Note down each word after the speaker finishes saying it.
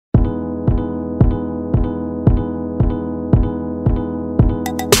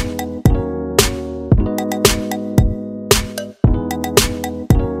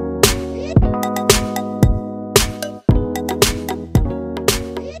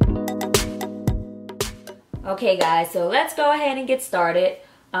Okay guys, so let's go ahead and get started.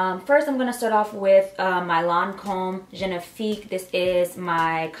 First I'm going to start off with my Lancome Genifique. This is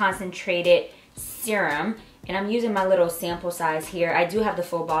my concentrated serum, and I'm using my little sample size here. I do have the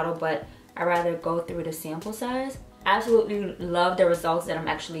full bottle, but I'd rather go through the sample size. Absolutely love the results that I'm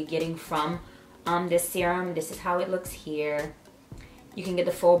actually getting from this serum. This is how it looks here. You can get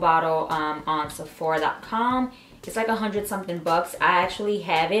the full bottle on Sephora.com. It's like $100-something bucks. I actually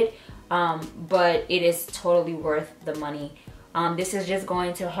have it, but it is totally worth the money. This is just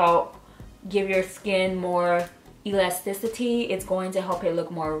going to help give your skin more elasticity. It's going to help it look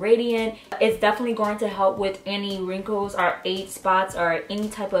more radiant. It's definitely going to help with any wrinkles or age spots or any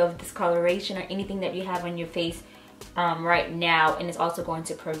type of discoloration or anything that you have on your face right now, and it's also going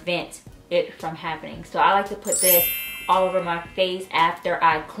to prevent it from happening. So I like to put this all over my face after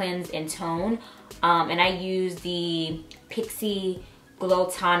I cleanse and tone, and I use the Pixie Glow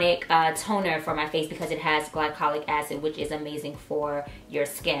Tonic toner for my face because it has glycolic acid, which is amazing for your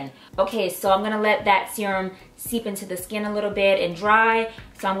skin. Okay, so I'm gonna let that serum seep into the skin a little bit and dry.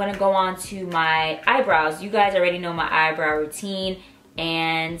 So I'm gonna go on to my eyebrows. You guys already know my eyebrow routine,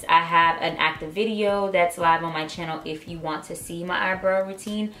 and I have an active video that's live on my channel if you want to see my eyebrow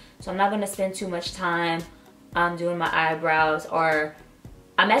routine. So I'm not gonna spend too much time doing my eyebrows, or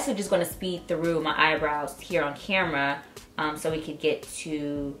I'm actually just gonna speed through my eyebrows here on camera so we could get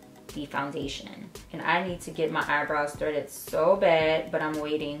to the foundation. And I need to get my eyebrows threaded so bad, but I'm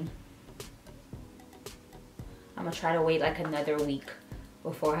waiting. I'm gonna try to wait like another week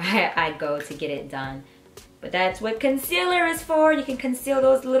before I go to get it done. But that's what concealer is for. You can conceal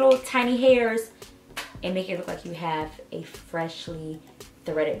those little tiny hairs and make it look like you have a freshly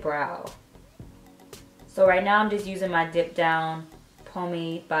threaded brow. So right now I'm just using my Dip Down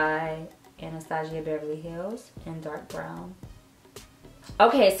pomade by Anastasia Beverly Hills in dark brown.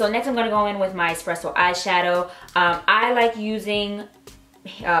 Okay, so next I'm going to go in with my espresso eyeshadow. I like using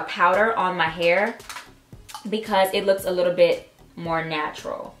powder on my hair because it looks a little bit more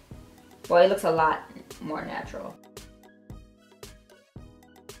natural. Well, it looks a lot more natural.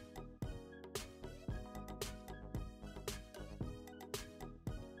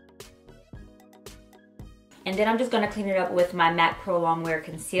 And then I'm just going to clean it up with my MAC Pro Longwear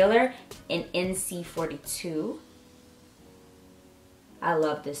Concealer in NC42. I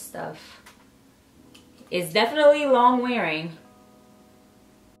love this stuff. It's definitely long wearing.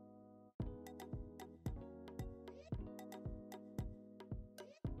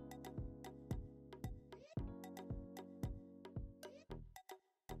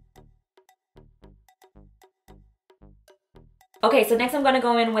 Okay, so next I'm going to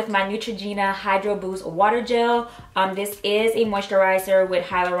go in with my Neutrogena Hydroboost Water Gel. This is a moisturizer with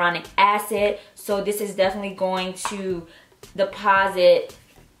hyaluronic acid, so this is definitely going to deposit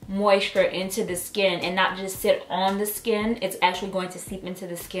moisture into the skin and not just sit on the skin. It's actually going to seep into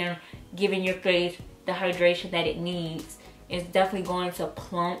the skin, giving your face the hydration that it needs. It's definitely going to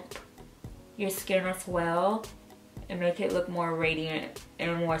plump your skin as well and make it look more radiant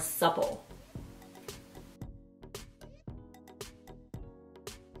and more supple.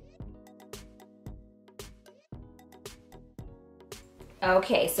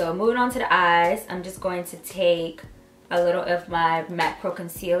 Okay, so moving on to the eyes, I'm just going to take a little of my MAC Pro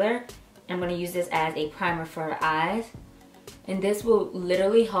Concealer. I'm going to use this as a primer for the eyes. And this will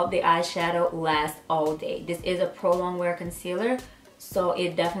literally help the eyeshadow last all day. This is a Pro Longwear Concealer, so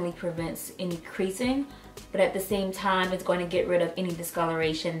it definitely prevents any creasing. But at the same time, it's going to get rid of any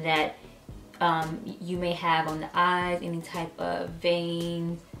discoloration that you may have on the eyes, any type of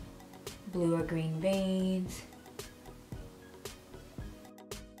veins, blue or green veins.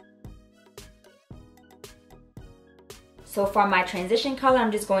 So for my transition color,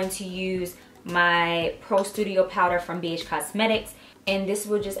 I'm just going to use my Pro Studio powder from BH Cosmetics, and this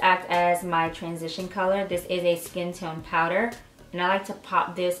will just act as my transition color. This is a skin tone powder, and I like to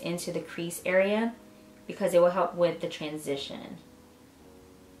pop this into the crease area because it will help with the transition.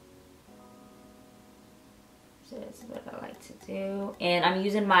 So that's what I like to do. And I'm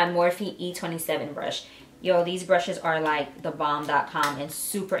using my Morphe E27 brush. Yo, these brushes are like the bomb.com and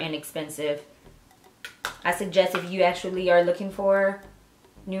super inexpensive. I suggest if you actually are looking for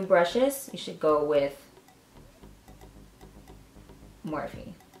new brushes, you should go with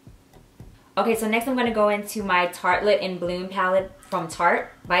Morphe. Okay, so next I'm going to go into my Tartelette in Bloom palette from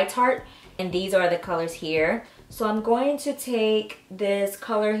by Tarte, and these are the colors here. So I'm going to take this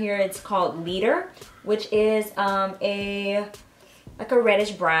color here, it's called Leader, which is like a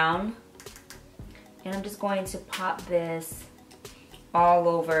reddish brown, and I'm just going to pop this all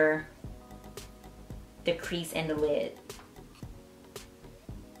over the crease and the lid.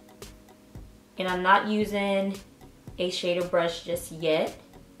 And I'm not using a shader brush just yet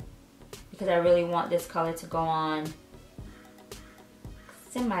because I really want this color to go on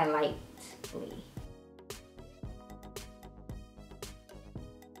semi-lightly.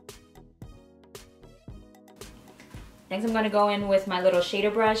 Next, I'm going to go in with my little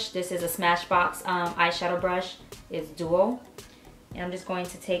shader brush. This is a Smashbox eyeshadow brush. It's dual. And I'm just going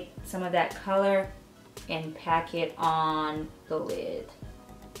to take some of that color and pack it on the lid.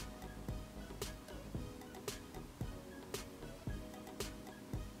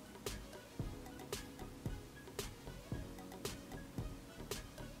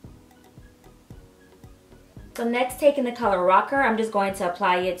 So next, taking the color Rocker, I'm just going to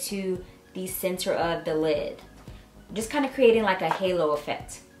apply it to the center of the lid. Just kind of creating like a halo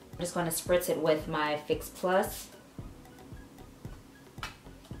effect. I'm just going to spritz it with my Fix Plus.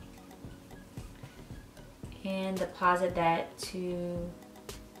 And deposit that to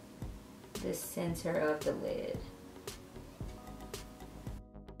the center of the lid.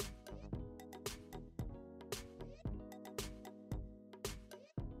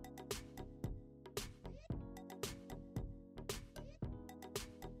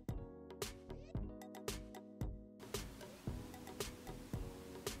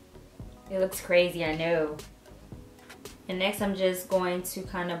 It looks crazy, I know. And next I'm just going to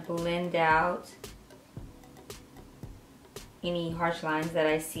kind of blend out any harsh lines that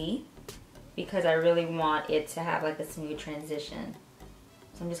I see because I really want it to have like a smooth transition.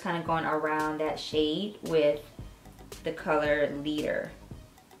 So I'm just kind of going around that shade with the color Leader.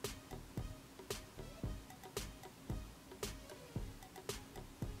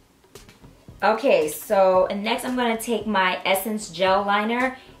 Okay, so next I'm going to take my Essence Gel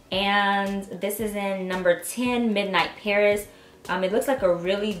Liner, and this is in number 10, Midnight Paris. It looks like a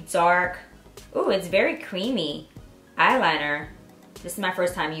really dark, ooh, it's very creamy eyeliner. This is my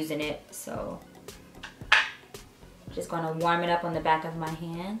first time using it, so just going to warm it up on the back of my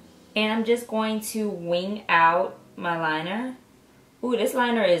hand. And I'm just going to wing out my liner. Ooh, this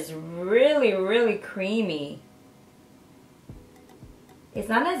liner is really, really creamy. It's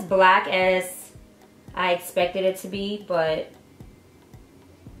not as black as I expected it to be, but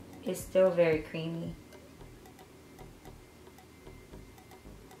it's still very creamy.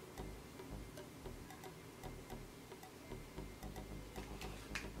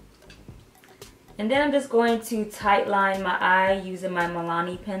 And then I'm just going to tight line my eye using my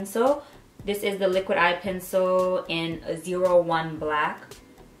Milani pencil. This is the liquid eye pencil in a 01 black.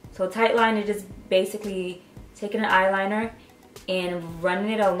 So tight line is just basically taking an eyeliner and running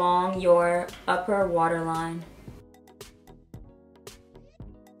it along your upper waterline.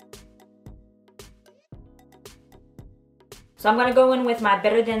 So I'm going to go in with my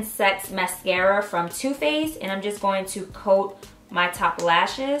Better Than Sex mascara from Too Faced, and I'm just going to coat my top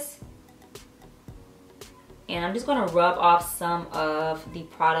lashes. And I'm just going to rub off some of the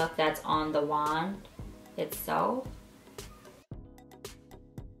product that's on the wand itself.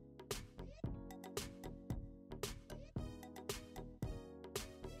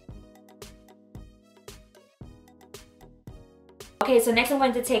 Okay, so next I'm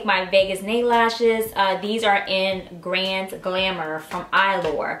going to take my Vegas nail lashes. These are in Grand Glamour from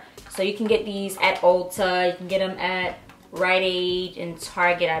Eylure. So you can get these at Ulta, you can get them at Rite Aid and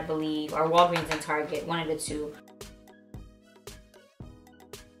Target, I believe, or Walgreens and Target, one of the two.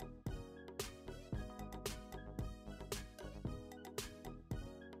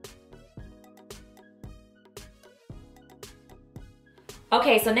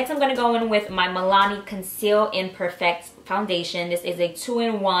 Okay, so next I'm going to go in with my Milani Conceal in Perfect foundation. This is a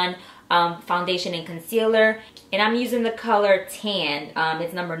 2-in-1 foundation and concealer, and I'm using the color Tan.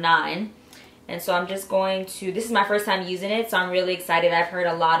 It's number 9. And so I'm just going to, this is my first time using it, so I'm really excited. I've heard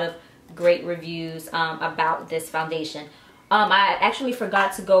a lot of great reviews about this foundation. I actually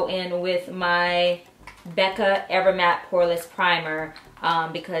forgot to go in with my Becca Evermatte Poreless Primer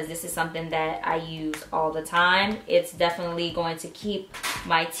because this is something that I use all the time. It's definitely going to keep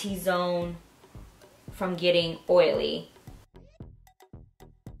my T-zone from getting oily.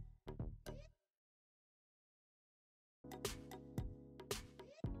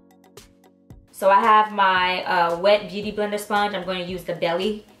 So I have my wet beauty blender sponge. I'm going to use the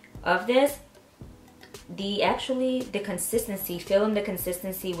belly of this. The consistency, feeling the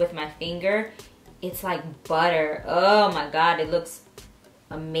consistency with my finger, it's like butter. Oh my god, it looks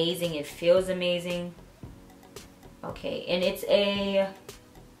amazing. It feels amazing. Okay, and it's a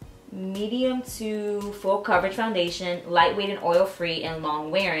medium to full coverage foundation, lightweight and oil free and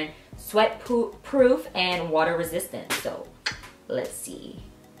long wearing, sweat proof and water resistant. So let's see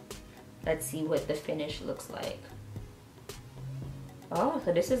what the finish looks like. Oh,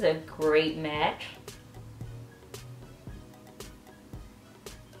 so this is a great match.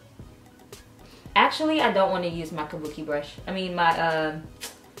 Actually, I don't want to use my kabuki brush. I mean my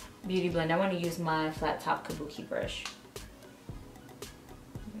beauty blender. I want to use my flat top kabuki brush.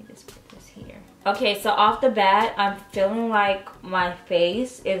 Let me just put this here. Okay, so off the bat, I'm feeling like my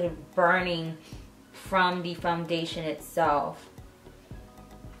face is burning from the foundation itself.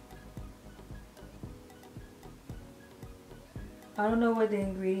 I don't know what the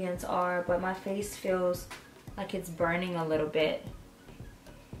ingredients are, but my face feels like it's burning a little bit.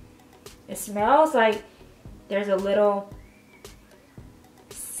 It smells like there's a little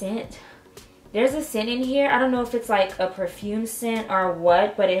scent. There's a scent in here. I don't know if it's like a perfume scent or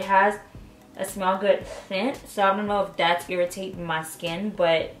what, but it has a smell good scent. So I don't know if that's irritating my skin,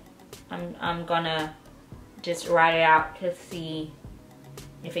 but I'm gonna just ride it out to see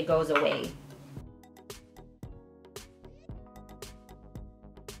if it goes away.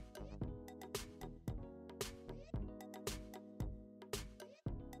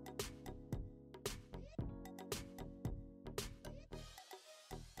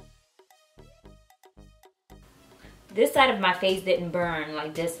 This side of my face didn't burn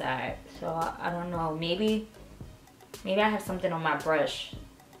like this side, so I don't know. Maybe I have something on my brush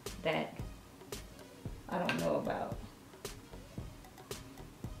that I don't know about.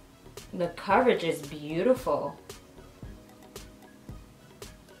 The coverage is beautiful.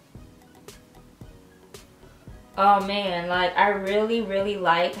 Oh man, like I really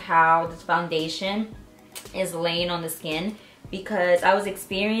like how this foundation is laying on the skin, because I was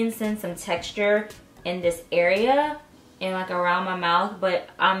experiencing some texture in this area and like around my mouth, but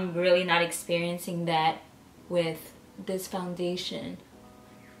I'm really not experiencing that with this foundation.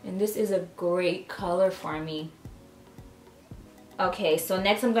 And this is a great color for me. Okay, so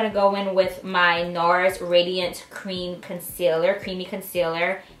next I'm gonna go in with my NARS Radiant Creamy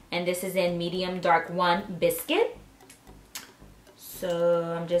Concealer, and this is in medium dark 1 biscuit.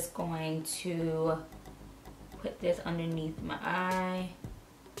 So I'm just going to put this underneath my eye.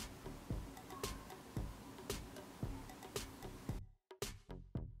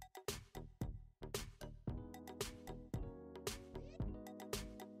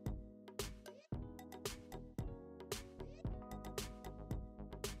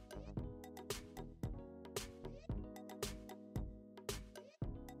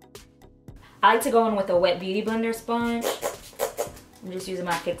 I like to go in with a wet beauty blender sponge. I'm just using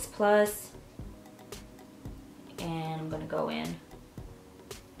my Fix Plus, and I'm gonna go in.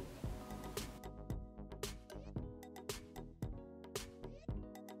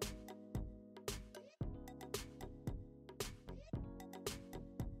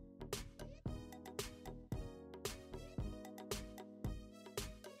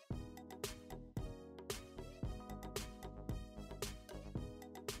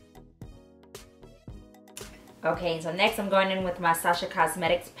 Okay, so next I'm going in with my Sasha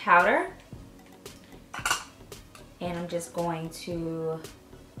Cosmetics powder. And I'm just going to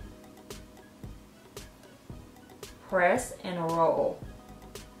press and roll.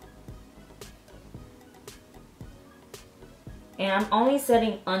 And I'm only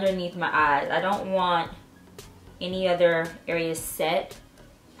setting underneath my eyes. I don't want any other areas set.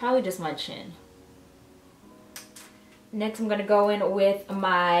 Probably just my chin. Next, I'm going to go in with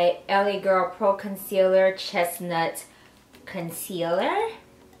my LA Girl Pro Concealer Chestnut Concealer.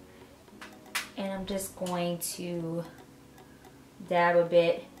 And I'm just going to dab a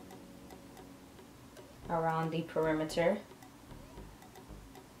bit around the perimeter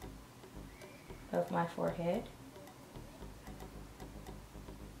of my forehead.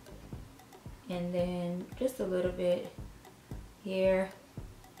 And then just a little bit here,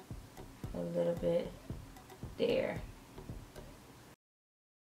 a little bit there.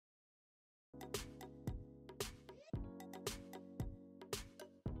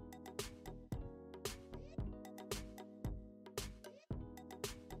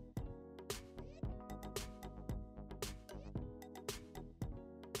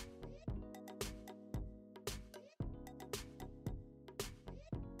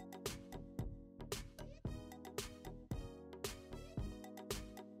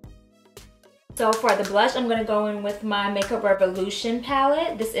 So for the blush, I'm going to go in with my Makeup Revolution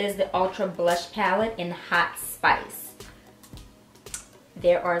palette. This is the Ultra Blush palette in Hot Spice.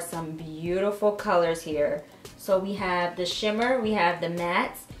 There are some beautiful colors here. So we have the shimmer, we have the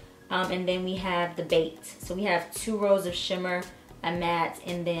mattes, and then we have the baked. So we have 2 rows of shimmer, a matte,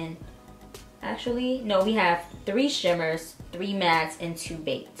 and then actually, no, we have 3 shimmers, 3 mattes, and 2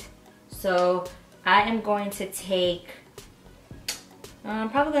 baked. So I am going to take, I'm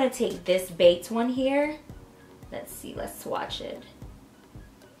probably going to take this baked one here. Let's see, let's swatch it.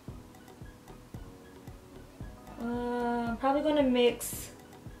 I'm probably gonna mix.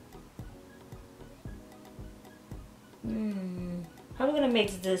 Probably gonna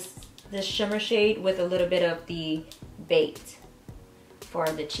mix this shimmer shade with a little bit of the Baked for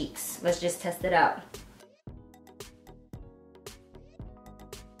the cheeks. Let's just test it out.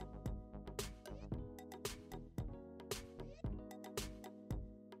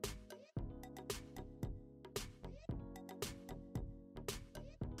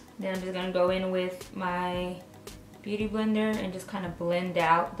 Then I'm just gonna go in with my beauty blender and just kind of blend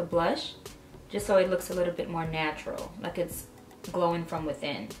out the blush, just so it looks a little bit more natural, like it's glowing from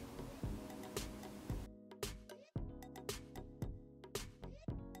within.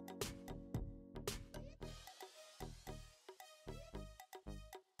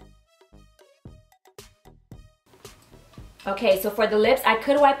 Okay, so for the lips, I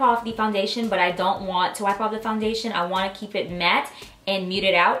could wipe off the foundation, but I don't want to wipe off the foundation. I want to keep it matte and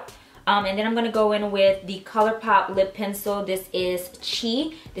muted out. And then I'm going to go in with the Colourpop Lip Pencil. This is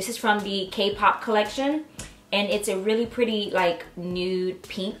Chi. This is from the K-pop collection. And it's a really pretty, like, nude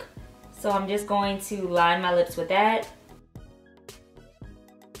pink. So I'm just going to line my lips with that.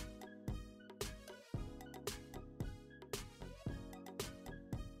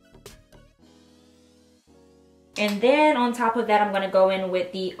 And then on top of that, I'm going to go in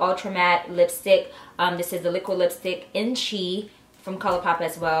with the Ultra Matte lipstick. This is the liquid lipstick in Chi from Colourpop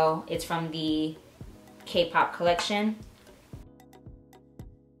as well. It's from the K-pop collection.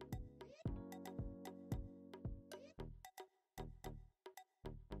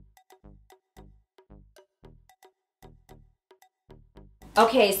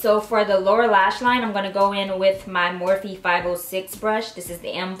 Okay, so for the lower lash line, I'm going to go in with my Morphe 506 brush. This is the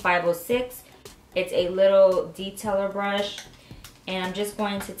M506. It's a little detailer brush, and I'm just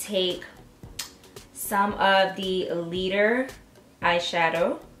going to take some of the Leader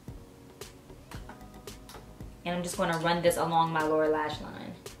eyeshadow, and I'm just going to run this along my lower lash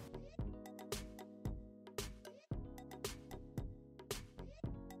line.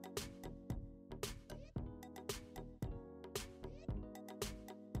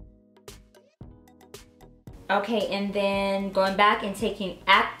 Okay, and then going back and taking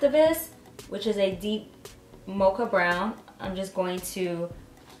Activist, which is a deep mocha brown, I'm just going to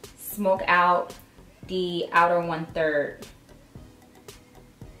smoke out the outer 1/3.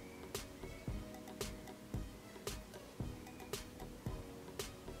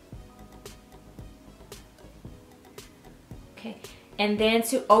 Okay, and then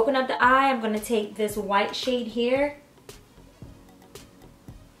to open up the eye, I'm going to take this white shade here,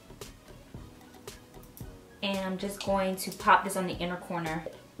 and I'm just going to pop this on the inner corner.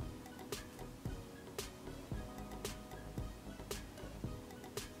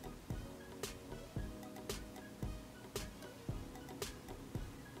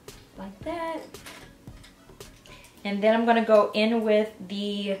 Like that. And then I'm going to go in with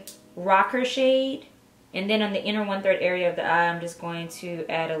the Rocker shade, and then on the inner 1/3 area of the eye, I'm just going to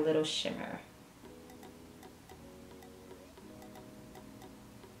add a little shimmer.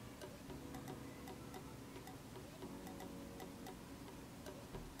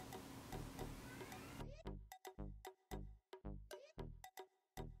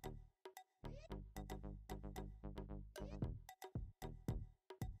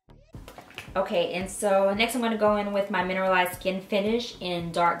 Okay, and so next I'm going to go in with my Mineralized Skin Finish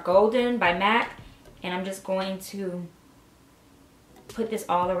in Dark Golden by MAC, and I'm just going to put this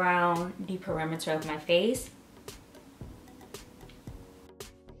all around the perimeter of my face.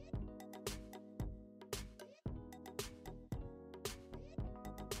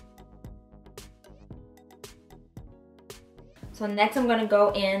 So next I'm going to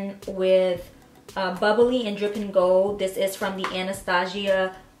go in with Bubbly and Dripping Gold. This is from the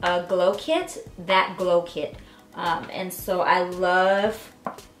Anastasia Glow Kit, That Glow Kit. And so I love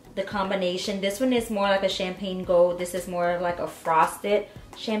the combination. This one is more like a champagne gold. This is more like a frosted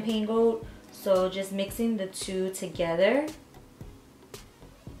champagne gold. So just mixing the two together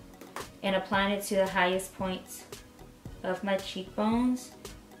and applying it to the highest points of my cheekbones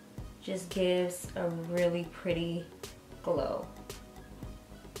just gives a really pretty glow.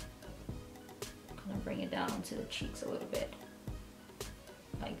 I'm gonna bring it down to the cheeks a little bit.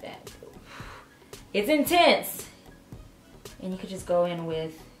 Like that. It's intense. And you could just go in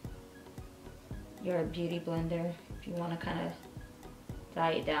with your beauty blender if you want to kind of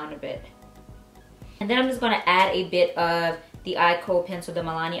dye it down a bit. And then I'm just going to add a bit of the eye kohl pencil, the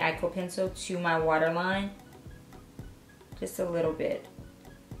Milani eye kohl pencil, to my waterline. Just a little bit.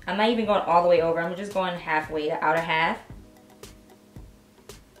 I'm not even going all the way over. I'm just going halfway, the outer half.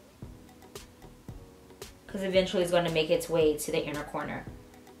 Because eventually it's going to make its way to the inner corner.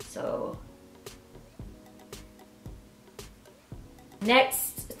 So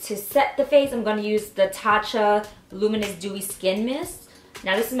Next, to set the face, I'm gonna use the Tatcha Luminous Dewy Skin Mist.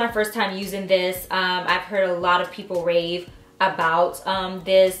 Now this is my first time using this. I've heard a lot of people rave about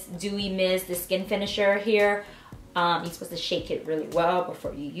this dewy mist, the skin finisher here. You're supposed to shake it really well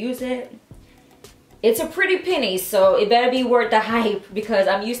before you use it. It's a pretty penny, so it better be worth the hype because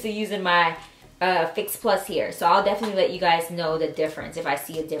I'm used to using my Fix Plus here. So I'll definitely let you guys know the difference if I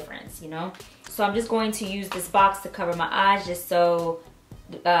see a difference, you know? So I'm just going to use this box to cover my eyes just so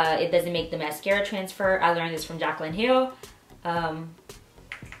it doesn't make the mascara transfer. I learned this from Jaclyn Hill.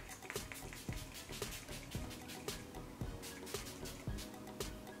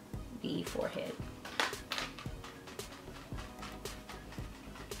 The forehead.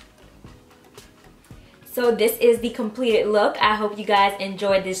 So this is the completed look. I hope you guys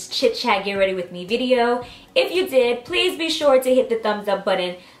enjoyed this chit chat get ready with me video. If you did, please be sure to hit the thumbs up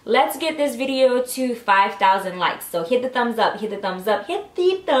button. Let's get this video to 5,000 likes. So hit the thumbs up, hit the thumbs up, hit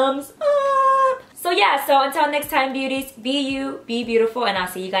the thumbs up. So yeah, so until next time beauties, be you, be beautiful, and I'll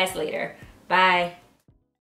see you guys later. Bye.